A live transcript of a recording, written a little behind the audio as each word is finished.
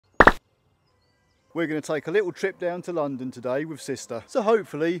We're going to take a little trip down to London today with sister. So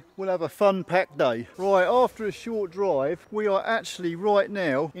hopefully we'll have a fun packed day. Right, after a short drive, we are actually right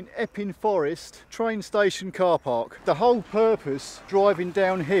now in Epping Forest train station car park. The whole purpose driving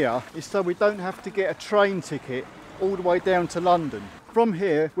down here is so we don't have to get a train ticket all the way down to London. From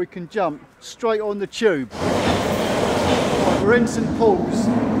here we can jump straight on the tube. Right, we're in St Paul's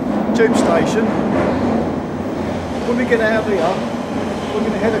tube station. When we get out of here, we're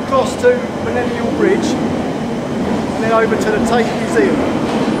going to head across to Millennium Bridge and then over to the Tate Museum.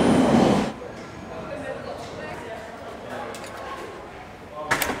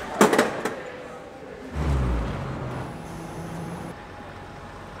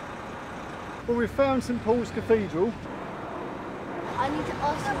 Well, we've found St Paul's Cathedral. I need to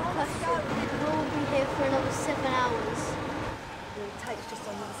ask you a question. We'll be here for another 7 hours. The Tate's just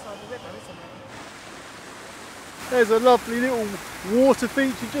on the other side of the river, isn't it? There's a lovely little water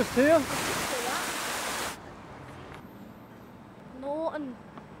feature just here. Norton.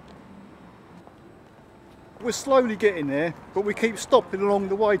 We're slowly getting there, but we keep stopping along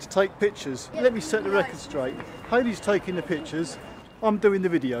the way to take pictures. Let me set the record straight. Hayley's taking the pictures, I'm doing the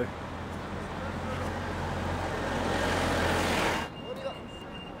video.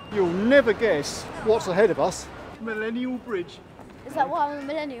 You'll never guess what's ahead of us. Millennial Bridge. Is that why I'm a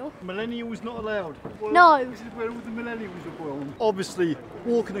millennial? Millennials not allowed. Well, no. This is where all the millennials are born. Obviously,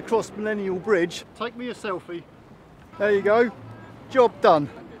 walking across Millennial Bridge. Take me a selfie. There you go. Job done.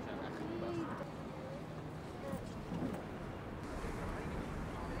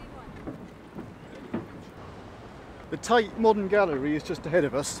 The Tate Modern Gallery is just ahead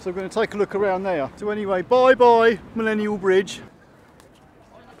of us, so we're going to take a look around there. So anyway, bye-bye Millennial Bridge.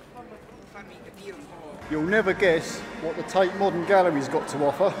 You'll never guess what the Tate Modern Gallery's got to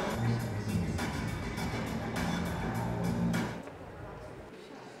offer.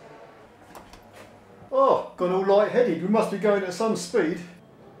 Oh, gone all light-headed. We must be going at some speed.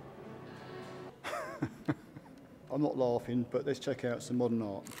 I'm not laughing, but let's check out some modern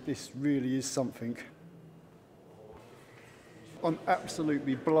art. This really is something. I'm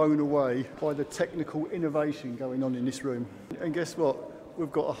absolutely blown away by the technical innovation going on in this room. And guess what?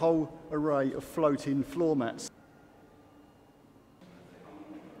 We've got a whole array of floating floor mats.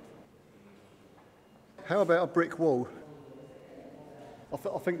 How about a brick wall? I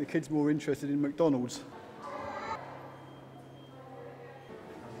think the kids are more interested in McDonald's.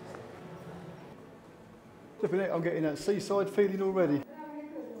 Flipping it, I'm getting that seaside feeling already.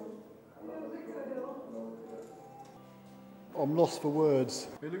 I'm lost for words.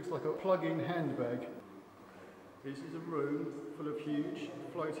 It looks like a plug-in handbag. This is a room full of huge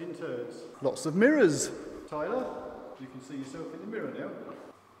floating turds. Lots of mirrors. Tyler, you can see yourself in the mirror now.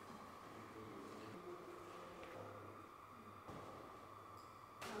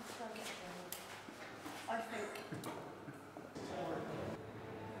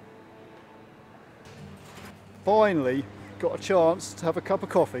 Finally got a chance to have a cup of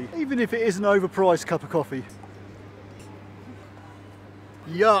coffee, even if it is an overpriced cup of coffee.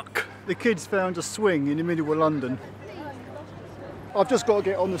 Yuck! The kids found a swing in the middle of London. I've just got to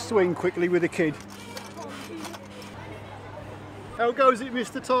get on the swing quickly with the kid. How goes it,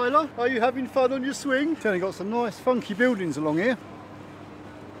 Mr. Tyler? Are you having fun on your swing? It's only got some nice funky buildings along here.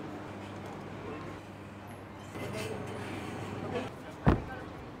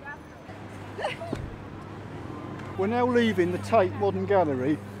 We're now leaving the Tate Modern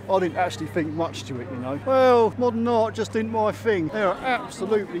Gallery. I didn't actually think much to it, you know. Well, modern art just isn't my thing. There are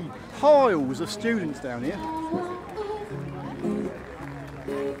absolutely piles of students down here.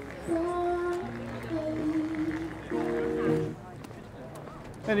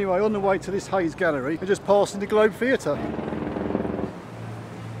 Anyway, on the way to this Hayes Gallery, we're just passing the Globe Theatre.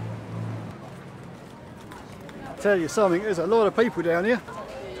 Tell you something, there's a lot of people down here.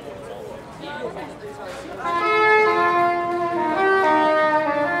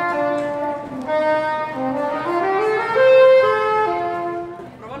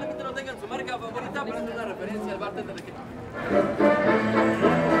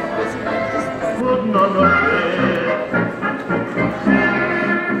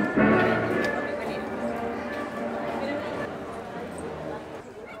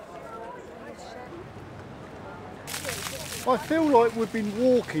 I feel like we've been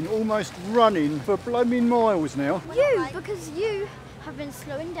walking, almost running, for blooming miles now. Because you have been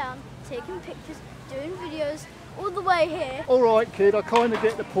slowing down, taking pictures, doing videos, all the way here. Alright kid, I kind of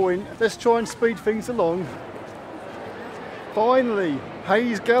get the point. Let's try and speed things along. Finally,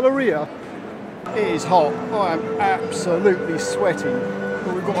 Hayes Galleria. It is hot. I am absolutely sweating.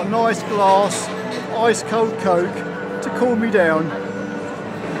 But we've got a nice glass of ice cold Coke to cool me down.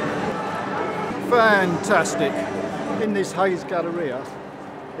 Fantastic. In this Hayes Galleria,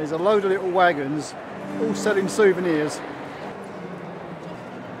 there's a load of little wagons all selling souvenirs.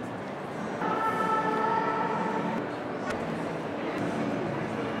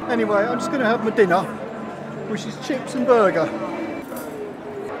 Anyway, I'm just going to have my dinner, which is chips and burger.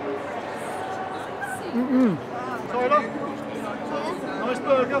 Tyler? Nice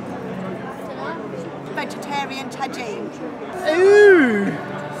burger. Vegetarian tagine. Ooh!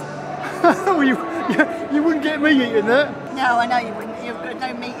 Well, you wouldn't get me eating that. No, I know you wouldn't. You've got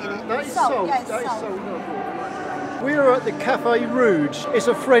no meat in it. That is Salt, salt. yeah, it's That is salt. salt. We are at the Café Rouge. It's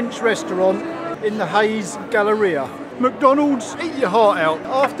a French restaurant in the Hayes Galleria. McDonald's, eat your heart out.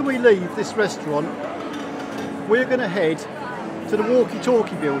 After we leave this restaurant, we're going to head to the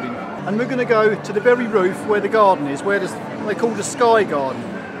walkie-talkie building, and we're going to go to the very roof where the garden is, where they call the Sky Garden.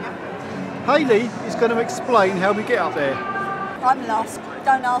 Hayley is going to explain how we get up there. I'm lost.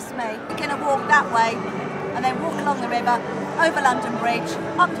 Don't ask me. We're going to walk that way and then walk along the river, over London Bridge,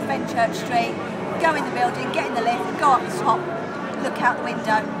 up to Fenchurch Street, go in the building, get in the lift, go up the top, look out the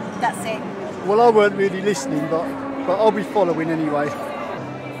window. That's it. Well, I weren't really listening, but I'll be following anyway.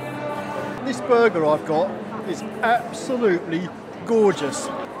 This burger I've got is absolutely gorgeous.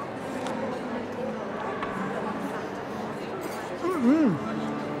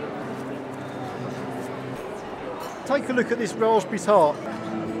 Take a look at this raspberry tart.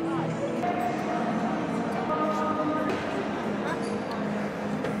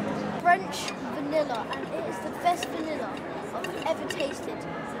 French vanilla, and it is the best vanilla I've ever tasted.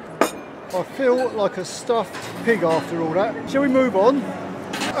 I feel like a stuffed pig after all that. Shall we move on?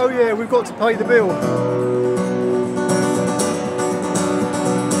 Oh yeah, we've got to pay the bill.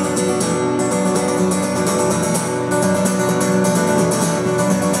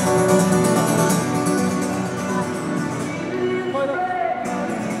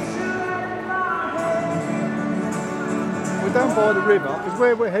 We're down by the river, because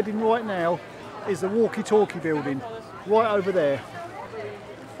where we're heading right now is the walkie-talkie building, right over there.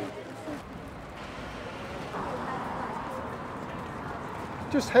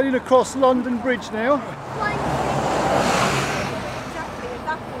 Just heading across London Bridge now.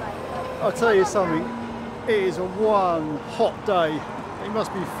 I'll tell you something, it is a one hot day. It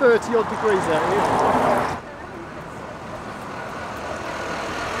must be 30 odd degrees out here.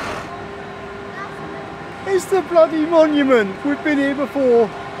 It's the bloody monument. We've been here before.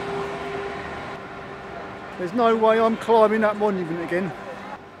 There's no way I'm climbing that monument again.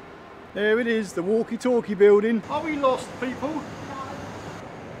 There it is, the walkie-talkie building. Are we lost, people?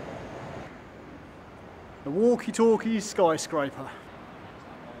 The walkie-talkie skyscraper.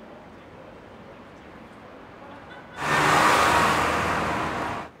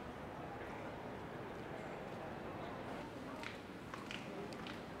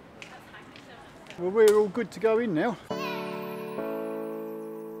 Well, we're all good to go in now.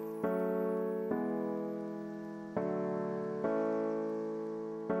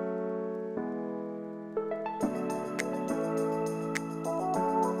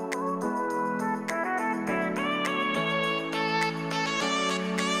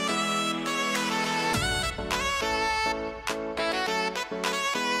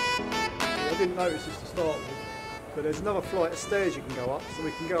 I didn't notice this to start with, but there's another flight of stairs you can go up, so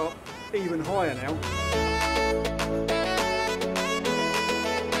we can go up even higher now.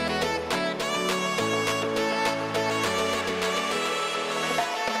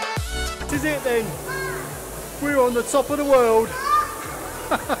 This is it then. We're on the top of the world.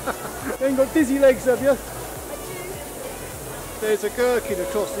 You ain't got dizzy legs, have you? There's a gherkin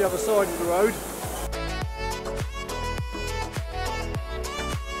across the other side of the road.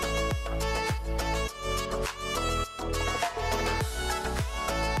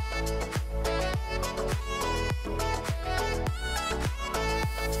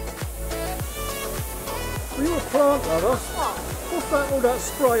 Are you a plant lover? What? What's that, all that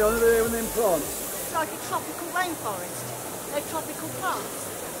spray on there and them plants? It's like a tropical rainforest. They're tropical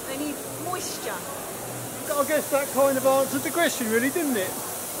plants. They need moisture. I guess that kind of answered the question really, didn't it?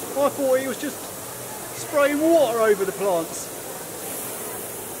 I thought it was just spraying water over the plants.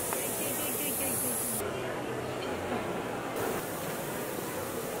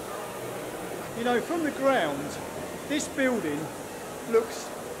 You know, from the ground, this building looks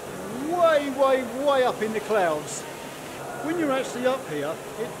way up in the clouds. When you're actually up here,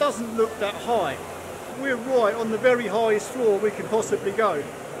 it doesn't look that high. We're right on the very highest floor we can possibly go,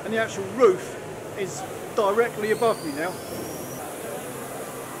 and the actual roof is directly above me now.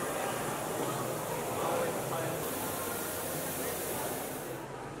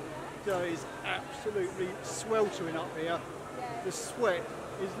 So it is absolutely sweltering up here. The sweat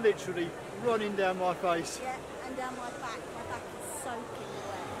is literally running down my face. Yeah, and down my back. My back is soaking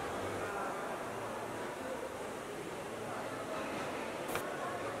wet.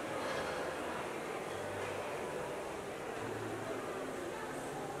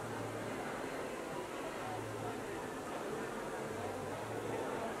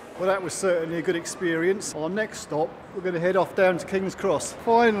 Well, that was certainly a good experience. Our next stop, we're going to head off down to King's Cross.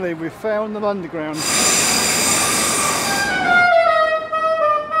 Finally, we've found them underground.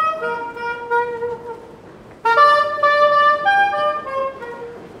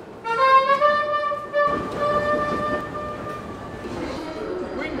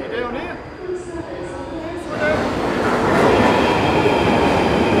 Windy down here.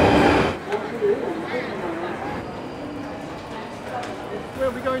 Where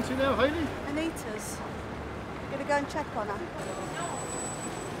are we going to now, Hayley? Anita's. Gonna go and check on her.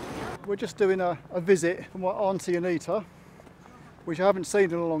 We're just doing a visit for my auntie Anita, which I haven't seen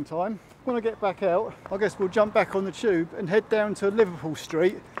in a long time. When I get back out, I guess we'll jump back on the tube and head down to Liverpool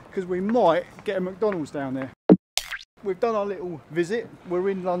Street, because we might get a McDonald's down there. We've done our little visit. We're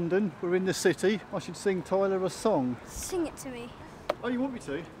in London, we're in the city. I should sing Tyler a song. Sing it to me. Oh, you want me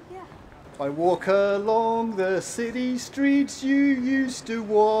to? Yeah. I walk along the city streets you used to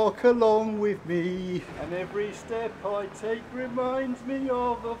walk along with me, and every step I take reminds me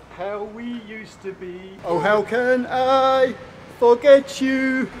of how we used to be. Oh, how can I forget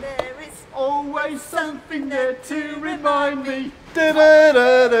you? There is Always something there to remind me. Da, da,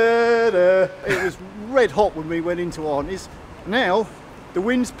 da, da, da. It was red hot when we went into Auntie's. Now the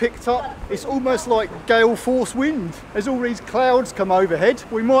wind's picked up. It's almost like gale force wind. As all these clouds come overhead,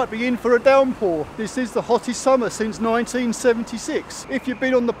 we might be in for a downpour. This is the hottest summer since 1976. If you've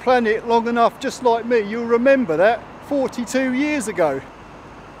been on the planet long enough, just like me, you'll remember that 42 years ago.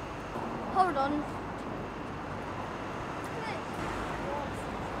 Hold on.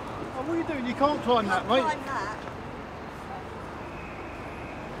 Oh, what are you doing? You can't climb that, mate. climb that.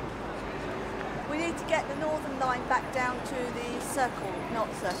 We need to get the northern line back down to the circle, not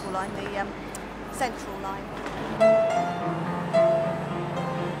circle line, the central line.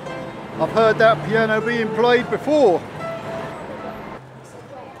 I've heard that piano being played before.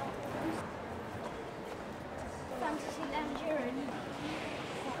 Fantasy Nigerian.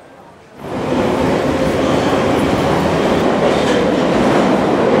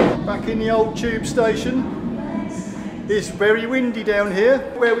 Back in the old tube station. It's very windy down here.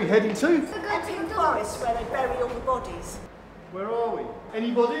 Where are we heading to? Epping Forest, where they bury all the bodies. Where are we?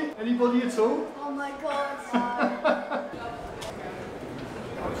 Anybody? Anybody at all? Oh my god.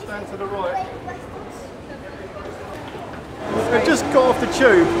 I'll stand to the right. I just got off the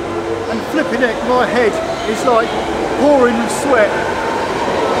tube and flipping heck, my head is like pouring with sweat.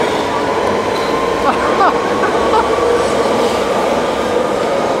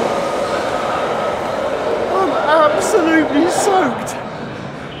 I'm absolutely soaked.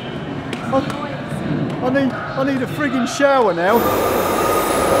 I need a friggin' shower now.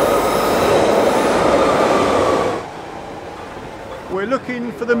 We're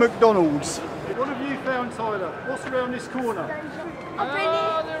looking for the McDonald's. What have you found, Tyler? What's around this corner?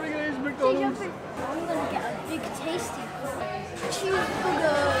 Ah, there it is, McDonald's. I'm gonna get a big tasty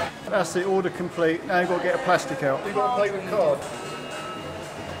cheeseburger. That's it, order complete. Now you've got to get a plastic out. You've got to pay with card.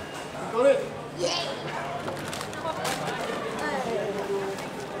 You got it?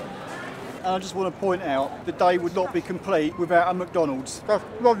 And I just want to point out, the day would not be complete without a McDonald's. That's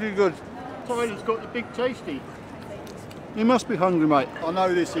bloody good. Tyler's got the big tasty. You must be hungry, mate. I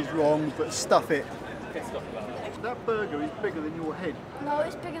know this is wrong, but stuff it. That burger is bigger than your head. No,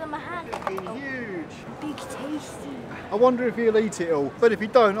 it's bigger than my hand. It's huge. Big tasty. I wonder if he'll eat it all. But if he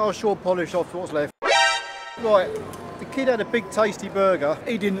don't, I'll sure polish off what's left. Right, the kid had a big tasty burger.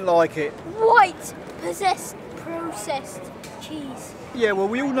 He didn't like it. White, processed cheese. Yeah, well,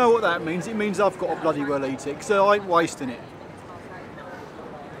 we all know what that means. It means I've got to bloody well eat it, so I ain't wasting it.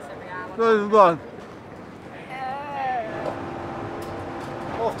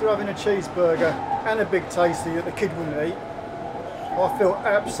 After having a cheeseburger and a big tasty that the kid wouldn't eat, I feel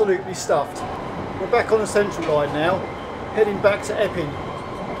absolutely stuffed. We're back on the central line now, heading back to Epping.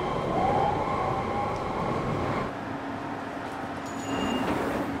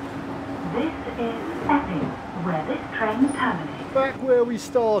 This is Epping, where this train terminates. Back where we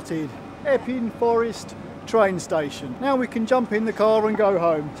started, Epping Forest train station. Now we can jump in the car and go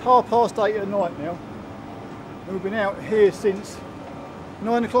home. It's 8:30 at night now. And we've been out here since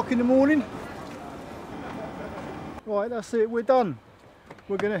 9 o'clock in the morning. Right, that's it, we're done.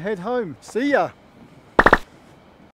 We're going to head home. See ya!